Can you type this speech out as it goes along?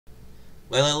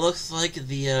Well, it looks like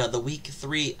the Week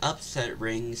 3 upset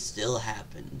ring still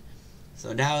happened.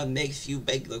 So now it makes you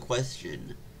beg the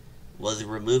question, was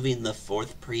removing the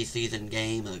 4th preseason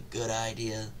game a good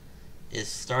idea? Is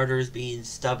starters being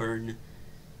stubborn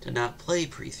to not play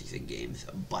preseason games,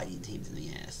 biting teams in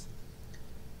the ass?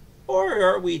 Or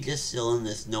are we just still in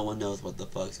this no one knows what the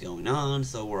fuck's going on,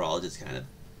 so we're all just kind of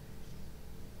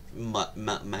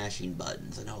mashing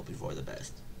buttons and hoping for the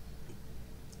best?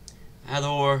 Either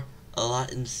or, a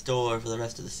lot in store for the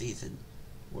rest of the season,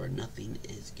 where nothing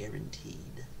is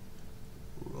guaranteed.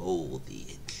 Roll the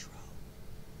intro.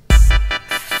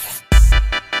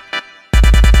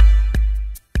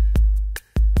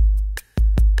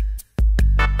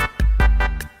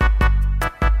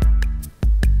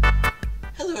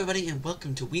 Hello everybody and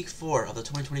welcome to week 4 of the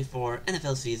 2024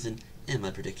 NFL season and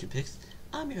my prediction picks.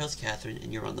 I'm your host Catherine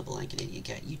and you're on the Blind Canadian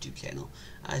Cat YouTube channel.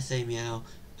 I say meow,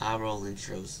 I roll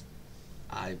intros.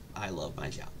 I love my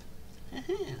job.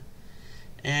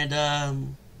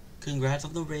 And congrats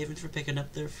on the Ravens for picking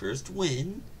up their first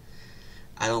win.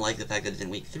 I don't like the fact that it's in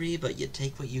week 3, but you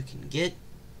take what you can get.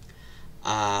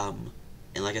 And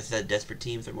like I said, desperate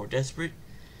teams are more desperate.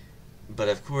 But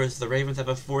of course, the Ravens have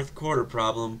a 4th quarter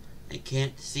problem and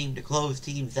can't seem to close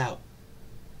teams out.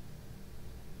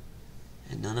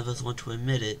 And none of us want to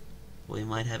admit it, but we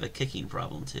might have a kicking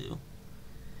problem too.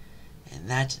 And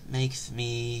that makes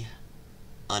me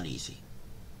uneasy.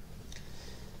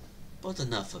 But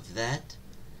enough of that.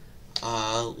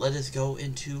 Let us go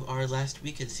into our last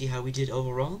week and see how we did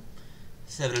overall.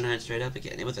 7-9 straight up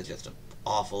again. It was just an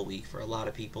awful week for a lot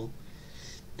of people.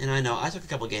 And I know, I took a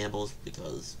couple gambles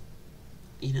because,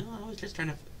 you know, I was just trying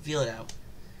to feel it out.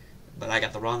 But I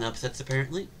got the wrong upsets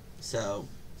apparently, so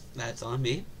that's on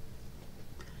me.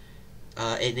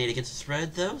 8-8 against the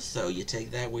spread though, so you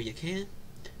take that where you can.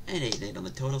 And 8-8 on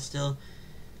the total still.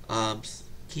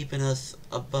 Keeping us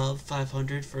above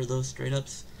 500 for those straight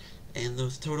ups and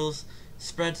those totals.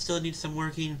 Spread still needs some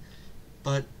working,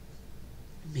 but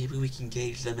maybe we can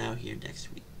gauge them out here next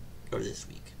week, or this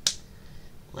week.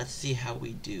 Let's see how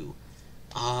we do.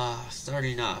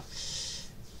 Starting off,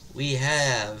 we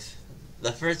have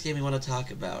the first game we want to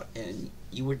talk about, and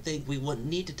you would think we wouldn't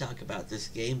need to talk about this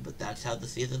game, but that's how the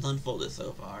season's unfolded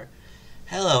so far.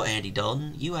 Hello, Andy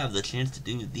Dalton. You have the chance to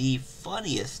do the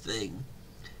funniest thing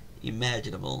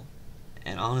imaginable,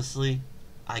 and honestly,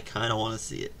 I kind of want to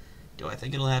see it. Do I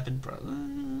think it'll happen? Probably,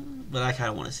 but I kind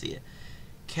of want to see it.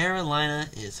 Carolina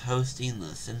is hosting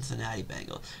the Cincinnati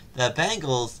Bengals. The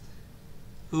Bengals,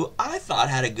 who I thought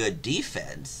had a good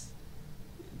defense,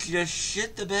 just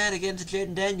shit the bed against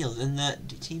Jaden Daniels and the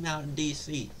team out in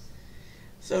D.C.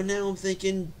 So now I'm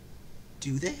thinking,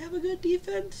 do they have a good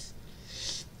defense?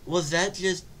 Was that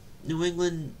just New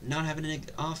England not having an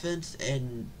offense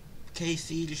and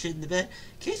KC just shit in the bed?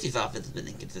 KC's offense has been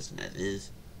inconsistent as is.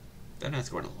 They're not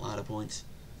scoring a lot of points.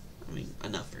 I mean,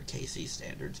 enough for KC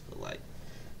standards, but like,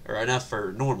 or enough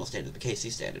for normal standards, but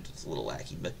KC standards it's a little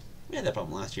lacking. But we had that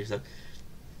problem last year, so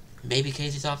maybe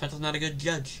KC's offense is not a good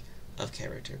judge of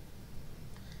character.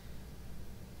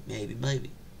 Maybe.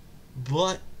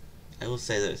 But I will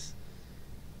say this: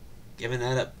 giving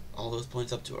that up, all those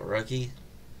points up to a rookie,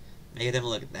 making him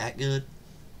look that good.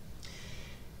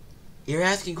 You're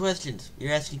asking questions.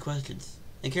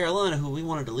 And Carolina, who we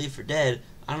wanted to leave for dead,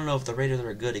 I don't know if the Raiders are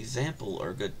a good example or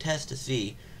a good test to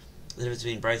see the difference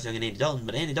between Bryce Young and Andy Dalton,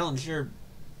 but Andy Dalton sure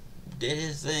did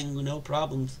his thing with no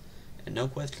problems and no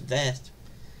questions asked.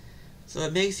 So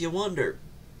it makes you wonder.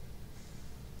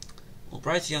 Well,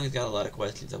 Bryce Young has got a lot of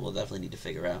questions that we'll definitely need to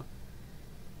figure out.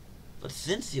 But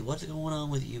Cincy, what's going on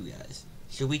with you guys?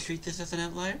 Should we treat this as an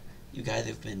outlier? You guys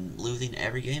have been losing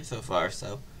every game so far,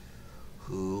 so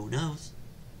who knows?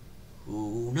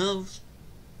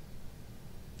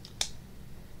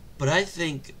 But I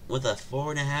think with a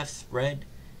 4.5 spread,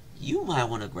 you might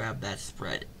want to grab that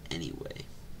spread anyway.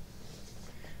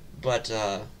 But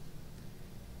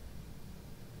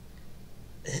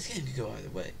this game could go either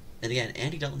way. And again,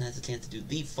 Andy Dalton has a chance to do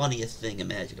the funniest thing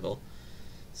imaginable.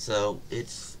 So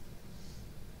it's,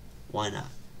 why not?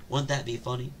 Wouldn't that be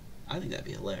funny? I think that'd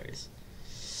be hilarious.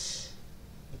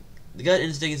 The gut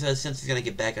instinct says Cincy's gonna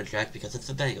get back on track because it's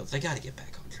the Bengals. They gotta get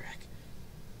back on track.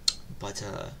 But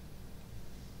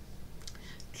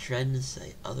trends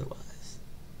say otherwise.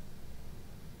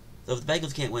 So if the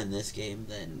Bengals can't win this game,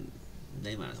 then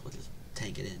they might as well just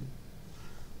tank it in.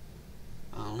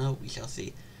 I don't know. We shall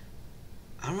see.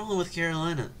 I'm rolling with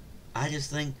Carolina. I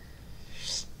just think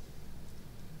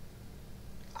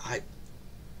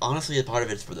honestly, a part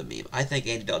of it's for the meme. I think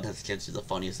Andy Dalton has a chance to do the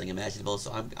funniest thing imaginable,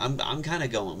 so I'm kind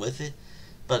of going with it.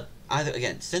 But either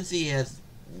again, since he has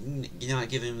you're not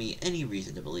giving me any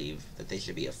reason to believe that they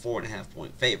should be a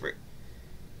 4.5-point favorite.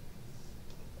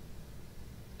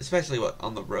 Especially what,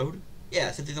 on the road?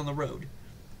 Yeah, since it's on the road.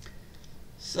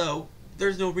 So,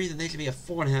 there's no reason they should be a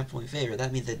 4.5-point favorite.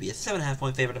 That means they'd be a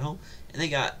 7.5-point favorite at home, and they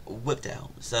got whipped at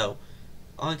home. So,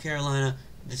 on Carolina,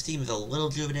 this team is a little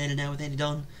juvenated now with Andy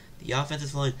Dalton. The offense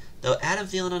is flowing, though Adam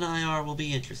Thielen on IR will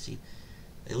be interesting.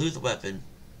 They lose a weapon,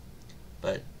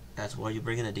 but that's why you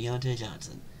bring in a Deontay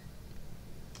Johnson.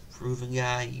 Proven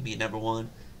guy, he can be number one,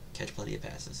 catch plenty of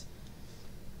passes.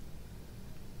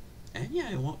 And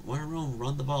yeah, Warner Rome,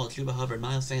 run the ball, Chuba Hubbard,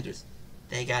 Miles Sanders.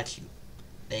 They got you.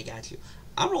 They got you.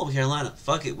 I'm rolling with Carolina.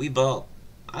 Fuck it, we ball.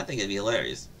 I think it'd be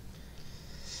hilarious.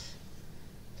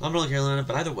 So I'm rolling Carolina,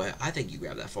 but either way, I think you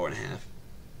grab that 4.5.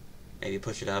 Maybe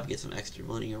push it up, get some extra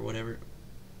money or whatever.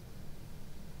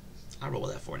 I roll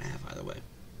with that 4.5 either way.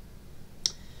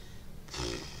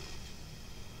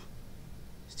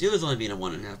 Steelers only being a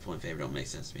 1.5-point favorite don't make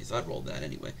sense to me, so I'd roll that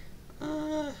anyway.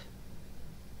 I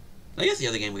guess the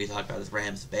other game we could talk about is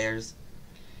Rams-Bears.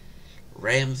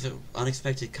 Rams,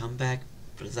 unexpected comeback,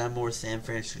 but is that more San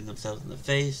Fran shooting themselves in the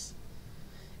face?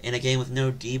 In a game with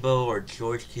no Debo or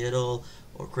George Kittle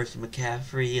or Christian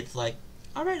McCaffrey, it's like,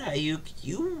 alright Ayuk,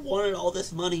 you wanted all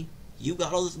this money. You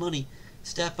got all this money.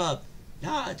 Step up.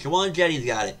 Nah, Jawan Jennings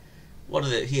got it. What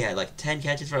is it? He had like 10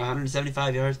 catches for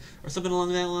 175 yards or something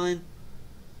along that line.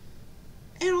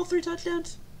 And all 3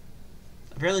 touchdowns.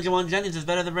 Apparently Jawan Jennings is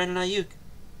better than Brandon Ayuk.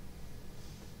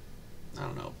 I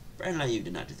don't know. Brandon Ayuk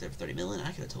did not deserve $30 million.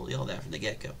 I could have told you all that from the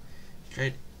get-go.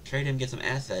 Trade him, get some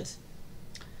assets.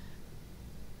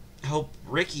 Hope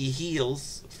Ricky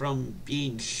heals from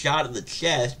being shot in the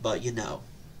chest, but you know.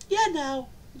 Ain't my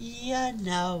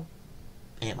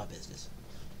business.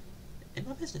 Ain't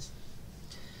my business.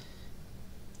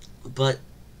 But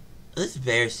this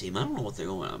Bears team, I don't know what they're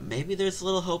going on. Maybe there's a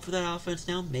little hope for that offense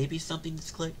now. Maybe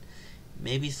something's clicked.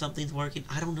 Maybe something's working.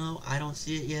 I don't know. I don't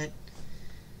see it yet.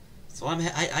 So I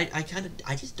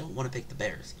just don't want to pick the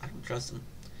Bears. I don't trust them.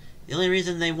 The only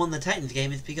reason they won the Titans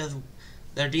game is because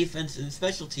their defense and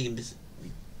special teams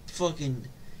fucking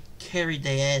carried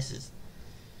their asses.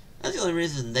 That's the only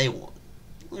reason they won.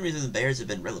 The only reason the Bears have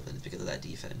been relevant is because of that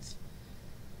defense.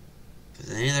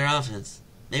 Because any of their offense,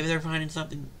 maybe they're finding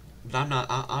something, but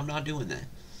I'm not doing that.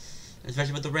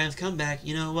 Especially with the Rams comeback.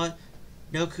 You know what?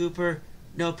 No Cooper,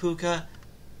 no Puka.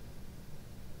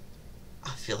 I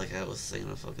feel like I was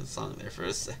singing a fucking song there for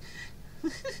a sec.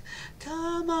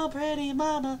 Come on, pretty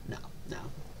mama. No.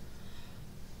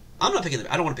 I'm not picking the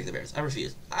Bears. I don't want to pick the Bears. I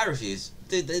refuse.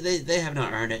 They have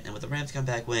not earned it. And with the Rams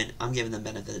comeback win, I'm giving them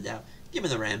benefit of the doubt. Give me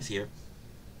the Rams here.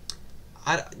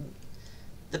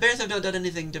 The Bears have not done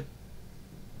anything to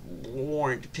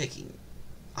warrant picking.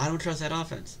 I don't trust that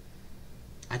offense.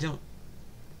 I don't.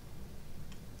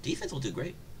 Defense will do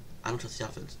great. I don't trust the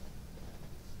offense.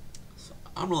 So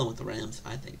I'm rolling with the Rams.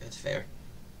 I think that's fair.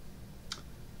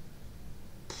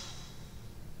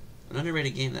 An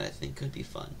underrated game that I think could be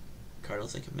fun.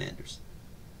 Cardinals and Commanders.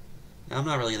 Now, I'm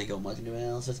not really going to go much into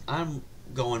analysis. I'm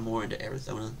going more into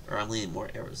Arizona, or I'm leaning more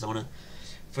Arizona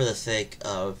for the sake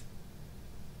of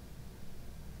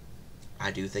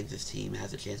I do think this team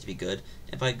has a chance to be good.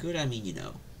 And by good, I mean,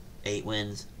 8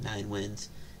 wins, 9 wins,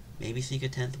 maybe sneak a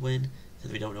 10th win,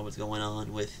 since we don't know what's going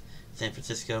on with San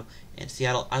Francisco and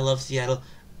Seattle. I love Seattle.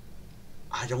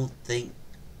 I don't think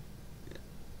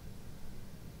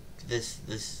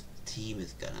this team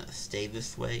is going to stay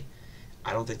this way.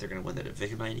 I don't think they're going to win the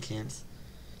division by any chance.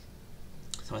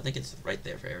 So I think it's right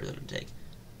there for Arizona to take.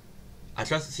 I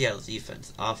trust the Seattle's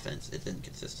defense. Offense is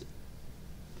inconsistent.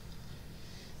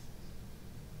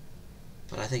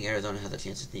 But I think Arizona has a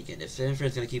chance to sneak in. If San Francisco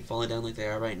is going to keep falling down like they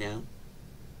are right now,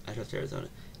 I trust Arizona.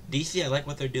 DC, I like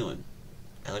what they're doing.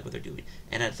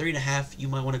 And at 3.5, you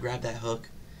might want to grab that hook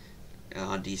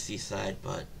on DC's side.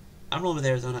 But I'm rolling with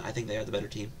Arizona. I think they are the better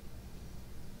team.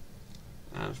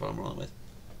 That's what I'm rolling with.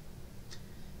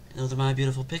 And those are my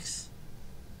beautiful picks.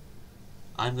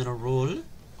 I'm going to roll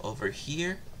over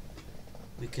here.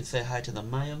 We can say hi to the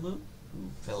Maya Moon, who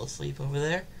fell asleep over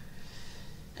there.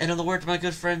 And on the word to my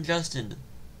good friend Justin,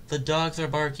 the dogs are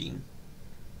barking.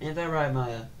 Ain't that right,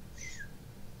 Maya?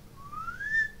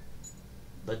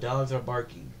 The dogs are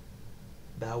barking.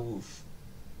 Bow woof.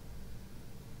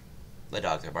 The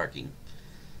dogs are barking.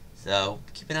 So,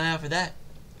 keep an eye out for that.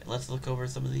 And let's look over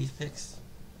some of these picks.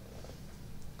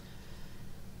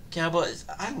 Cowboys,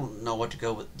 I don't know what to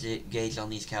go with gauge on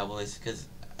these Cowboys, because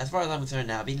as far as I'm concerned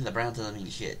now, beating the Browns doesn't mean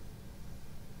shit.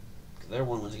 Because their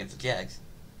one was against the Jags,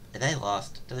 and they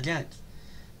lost to the Giants.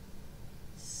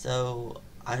 So,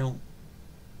 I don't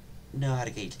know how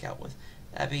to gauge the Cowboys.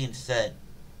 That being said,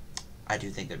 I do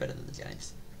think they're better than the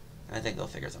Giants. I think they'll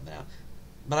figure something out.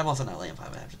 But I'm also not laying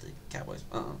 5.5 to the Cowboys.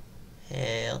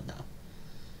 Hell no.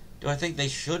 Do I think they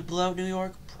should blow out New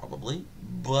York? Probably.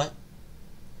 But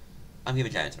I'm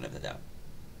giving Giants benefit of the doubt.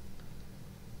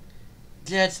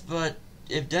 Jets, but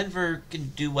if Denver can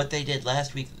do what they did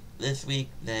last week, this week,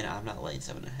 then I'm not laying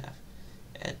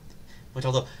 7.5. Which,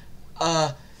 although,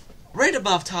 random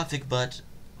off topic, but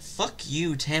fuck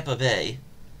you, Tampa Bay,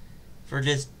 for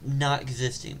just not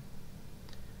existing.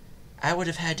 I would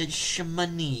have had to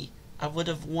money. I would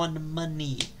have won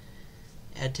money.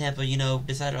 Had Tampa,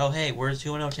 decided, oh, hey, where's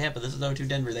 2-0 Tampa? This is 0-2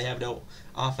 Denver. They have no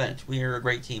offense. We are a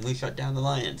great team. We shut down the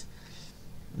Lions.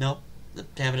 Nope. The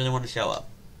Tampa didn't want to show up.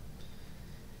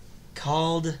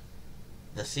 Called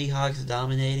the Seahawks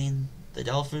dominating the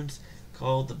Dolphins.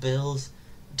 Called the Bills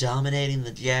dominating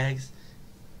the Jags.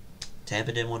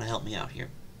 Tampa didn't want to help me out here.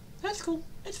 That's cool.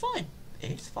 It's fine.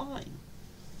 It's fine.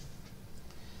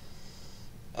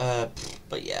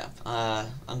 But yeah,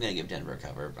 I'm gonna give Denver a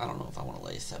cover. I don't know if I want to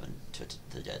lay 7 to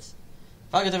the Jets.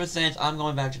 Falcons over Saints. I'm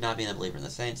going back to not being a believer in the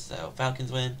Saints, so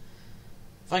Falcons win.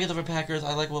 Falcons over Packers.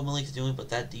 I like what Malik's doing, but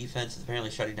that defense is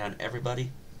apparently shutting down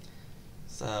everybody.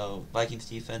 So Vikings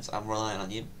defense, I'm relying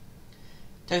on you.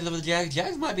 Texans over the Jags.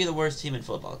 Jags might be the worst team in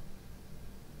football.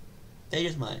 They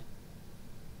just might.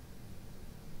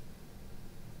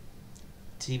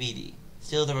 TBD.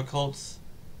 Steelers over Colts.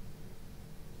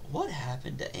 What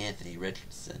happened to Anthony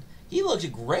Richardson? He looked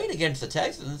great against the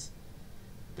Texans,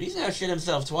 but he's now shit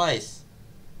himself twice.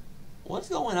 What's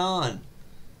going on?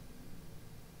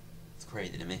 It's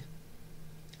crazy to me.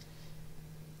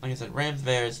 Like I said, Rams,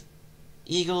 Bears,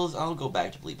 Eagles. I'll go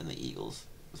back to believing the Eagles,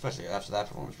 especially after that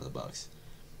performance for the Bucs.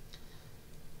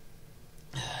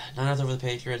 Niners over the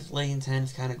Patriots. Laying 10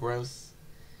 is kind of gross,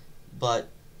 but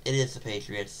it is the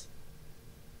Patriots.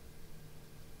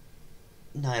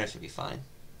 Niners should be fine.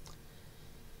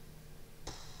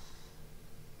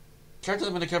 Chargers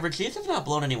have been to cover. Chiefs have not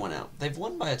blown anyone out. They've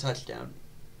won by a touchdown.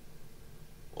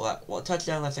 Well, a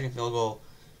touchdown, that second field goal.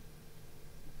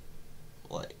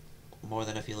 Like, more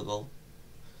than a field goal.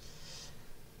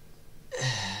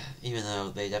 Even though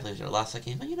they definitely should have lost that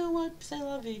game. But you know what? C'est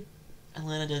la vie.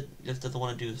 Atlanta just doesn't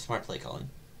want to do smart play calling.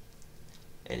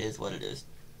 It is what it is.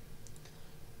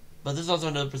 But this is also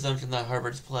under the presumption that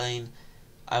Herbert's playing.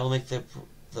 I will make the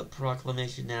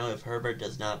proclamation now. If Herbert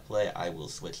does not play, I will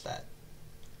switch that.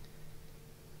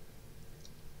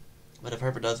 But if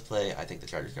Herbert does play, I think the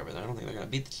Chargers cover. I don't think they're going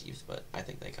to beat the Chiefs, but I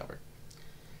think they cover.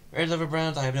 Raiders over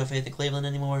Browns. I have no faith in Cleveland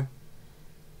anymore.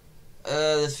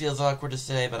 This feels awkward to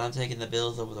say, but I'm taking the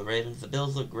Bills over the Ravens. The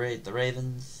Bills look great. The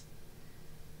Ravens,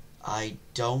 I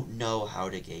don't know how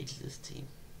to gauge this team.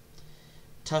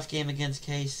 Tough game against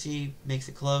KC, makes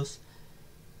it close.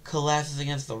 Collapses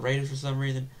against the Raiders for some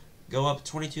reason. Go up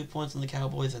 22 points on the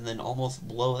Cowboys and then almost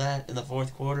blow that in the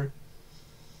fourth quarter.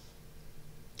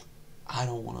 I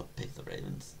don't want to pick the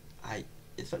Ravens.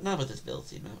 It's not with this Bills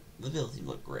team. The Bills team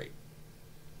look great.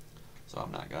 So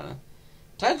I'm not gonna.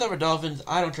 Titans over Dolphins.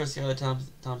 I don't trust Skylar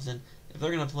Thompson. If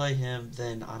they're gonna play him,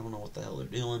 then I don't know what the hell they're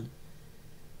doing.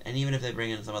 And even if they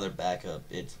bring in some other backup,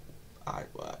 I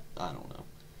don't know.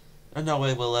 There's no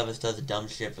way Will Levis does dumb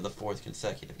shit for the 4th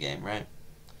consecutive game, right?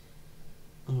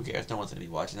 Who cares? No one's gonna be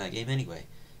watching that game anyway,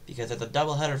 because it's a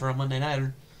doubleheader for a Monday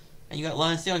nighter, and you got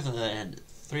Lions Seahawks on the other end.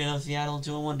 3-0 Seattle,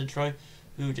 2-1 Detroit,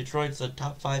 who Detroit's a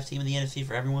top 5 team in the NFC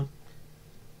for everyone.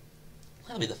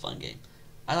 That'll be the fun game.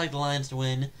 I like the Lions to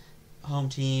win, home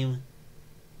team,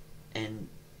 and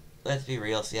let's be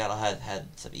real, Seattle has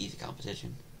had some easy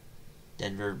competition.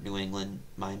 Denver, New England,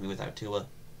 Miami without Tua.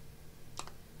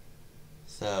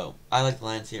 So, I like the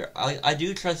Lions here. I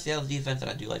do trust Seattle's defense, and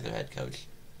I do like their head coach.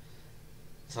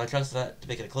 So I trust that to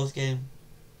make it a close game.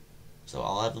 So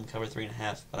I'll have them cover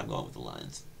 3.5, but I'm going with the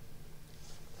Lions.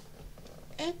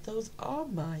 And those are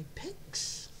my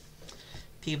picks.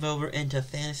 Peep over into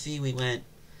fantasy. We went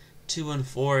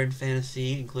 2-4 in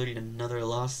fantasy, including another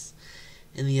loss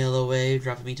in the LOA,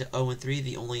 dropping me to 0-3,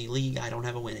 the only league I don't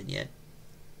have a win in yet.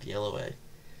 The LOA.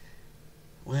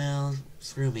 Well,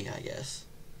 screw me, I guess.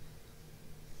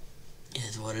 It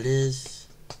is what it is.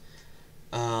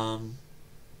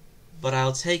 But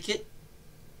I'll take it,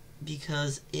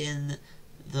 because in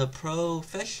the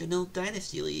Professional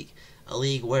Dynasty League, a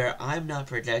league where I'm not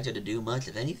projected to do much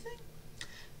of anything,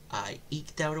 I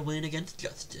eked out a win against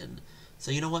Justin.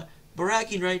 So you know what?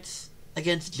 Bragging rights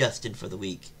against Justin for the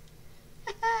week.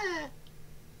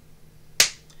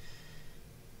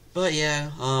 But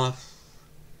yeah,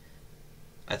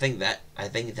 I think that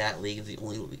league is the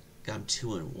only league I'm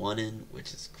 2-1 in,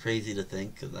 which is crazy to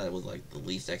think, because that was like the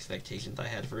least expectations I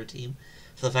had for a team.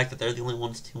 So the fact that they're the only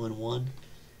ones 2-1,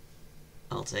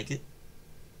 I'll take it.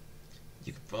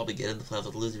 You could probably get in the playoffs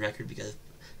with a losing record because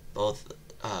both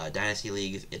Dynasty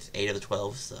leagues, it's 8 of the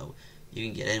 12, so you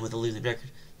can get in with a losing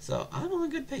record. So I'm on a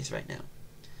good pace right now.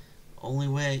 Only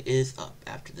way is up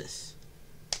after this.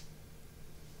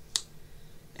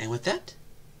 And with that,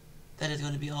 that is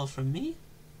going to be all from me.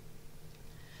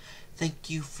 Thank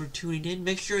you for tuning in.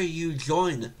 Make sure you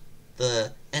join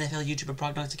the NFL YouTuber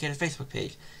Prognosticator Facebook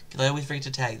page, because I always forget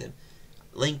to tag them.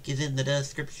 Link is in the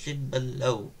description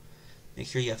below. Make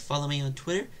sure you follow me on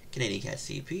Twitter,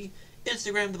 CanadianCatCP,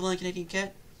 Instagram, The Blind Canadian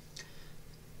Cat.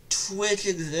 Twitch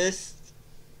exists,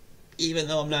 even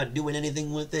though I'm not doing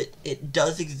anything with it. It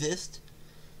does exist.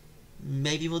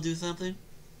 Maybe we'll do something.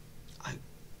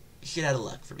 Shit out of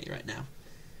luck for me right now.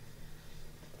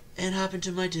 And hop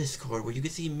into my Discord, where you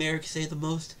can see Merrick say the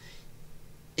most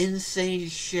insane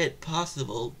shit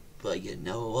possible. But you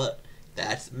know what?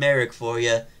 That's Merrick for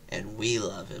you, and we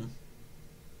love him.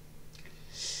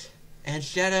 And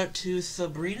shout out to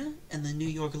Sabrina and the New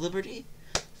York Liberty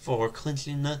for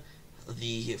clinching the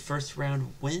first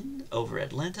round win over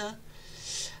Atlanta.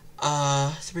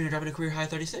 Sabrina dropping a career high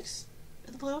 36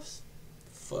 in the playoffs.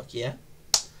 Fuck yeah.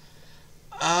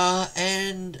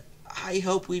 And I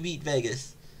hope we beat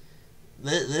Vegas.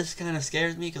 This kind of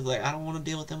scares me because, like, I don't want to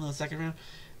deal with them in the second round.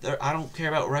 I don't care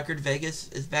about record. Vegas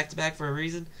is back-to-back for a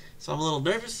reason, so I'm a little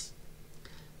nervous.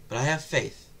 But I have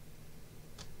faith.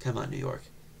 Come on, New York.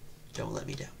 Don't let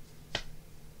me down.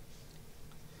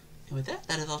 And with that,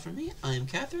 that is all from me. I am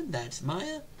Catherine. That's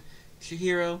Maya,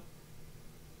 Chihiro,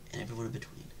 and everyone in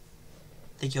between.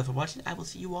 Thank you all for watching. I will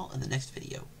see you all in the next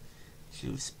video.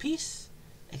 Choose peace,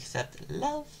 accept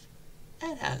love,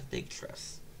 and have big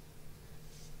trust.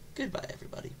 Goodbye,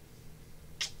 everybody.